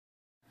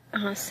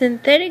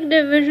synthetic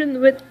division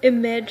with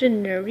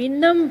imaginary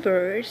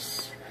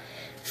numbers.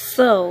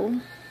 So,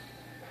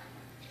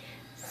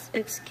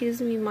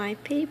 excuse me, my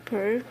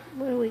paper.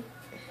 What we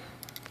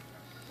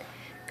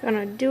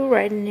gonna do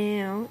right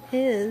now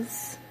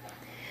is,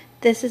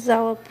 this is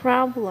our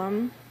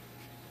problem.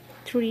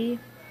 3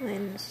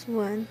 minus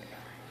 1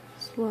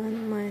 is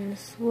 1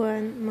 minus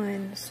 1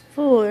 minus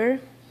 4,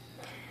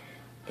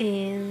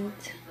 and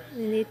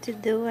we need to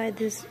divide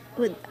this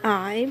with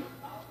I.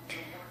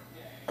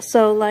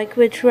 So like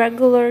with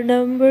regular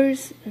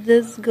numbers,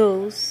 this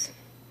goes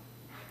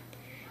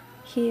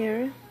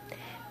here,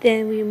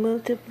 then we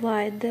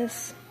multiply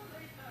this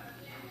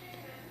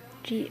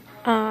gi,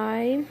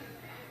 and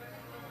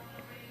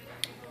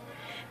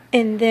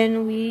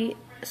then we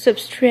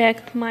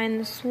subtract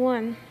minus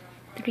 1,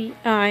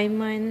 3i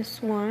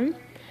minus 1.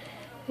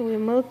 We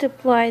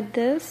multiply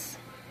this,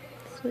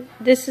 so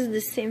this is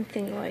the same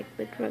thing like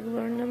with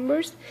regular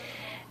numbers,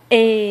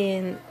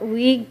 and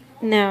we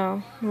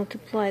now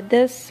multiply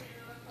this.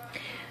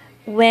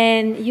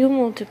 When you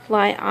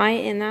multiply I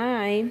and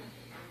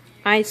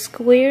I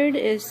squared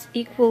is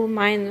equal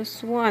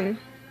minus 1.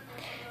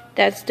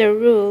 That's the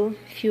rule,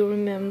 if you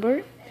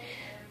remember.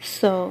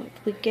 So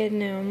we get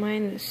now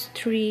minus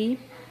 3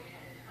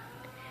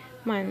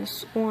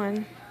 minus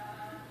 1,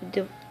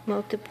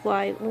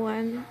 multiply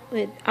 1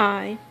 with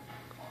I.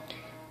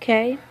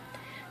 Okay,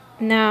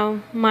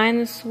 now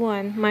minus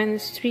 1,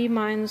 minus 3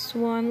 minus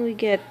 1, we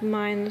get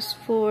minus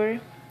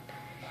 4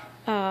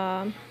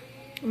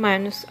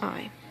 minus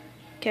I.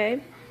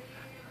 Okay,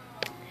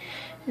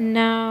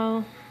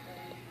 now,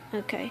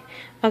 okay,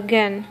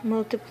 again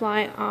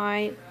multiply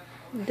I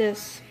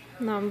this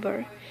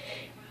number.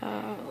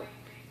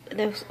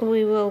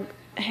 We will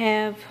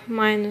have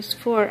minus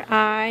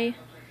 4i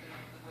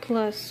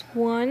plus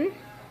 1,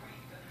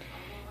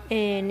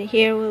 and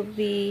here will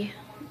be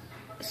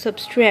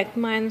subtract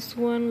minus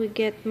 1, we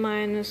get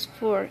minus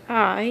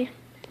 4i,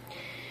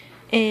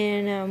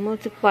 and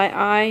multiply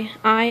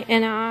I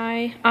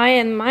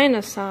and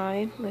minus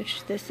I,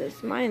 which this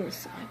is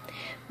minus I,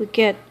 we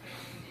get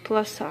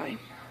plus I.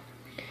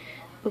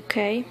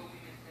 Okay,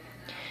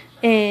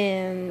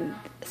 and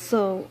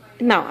so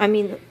now, I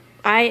mean,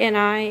 I and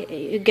I,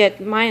 you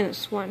get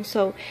minus 1,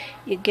 so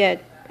you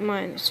get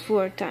minus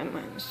 4 times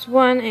minus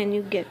 1, and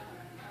you get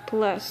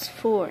plus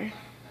 4.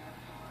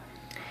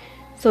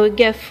 So we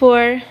get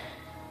 4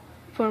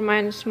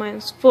 minus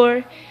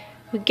 4,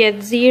 we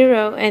get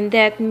 0, and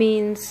that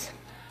means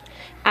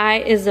I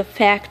is a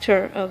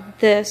factor of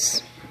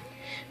this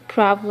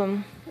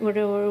problem,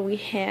 whatever we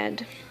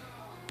had.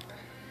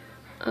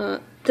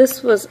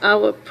 This was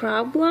our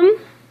problem,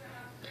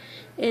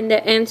 and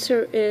the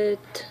answer is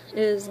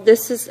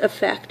this is a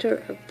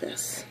factor of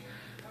this.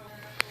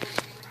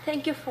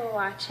 Thank you for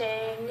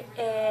watching,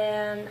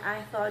 and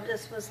I thought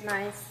this was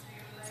nice.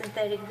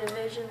 Synthetic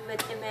division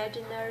with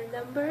imaginary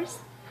numbers.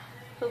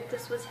 Hope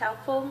this was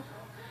helpful.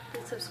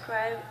 Please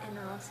subscribe, and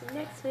I'll see you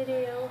next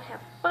video.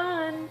 Have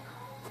fun!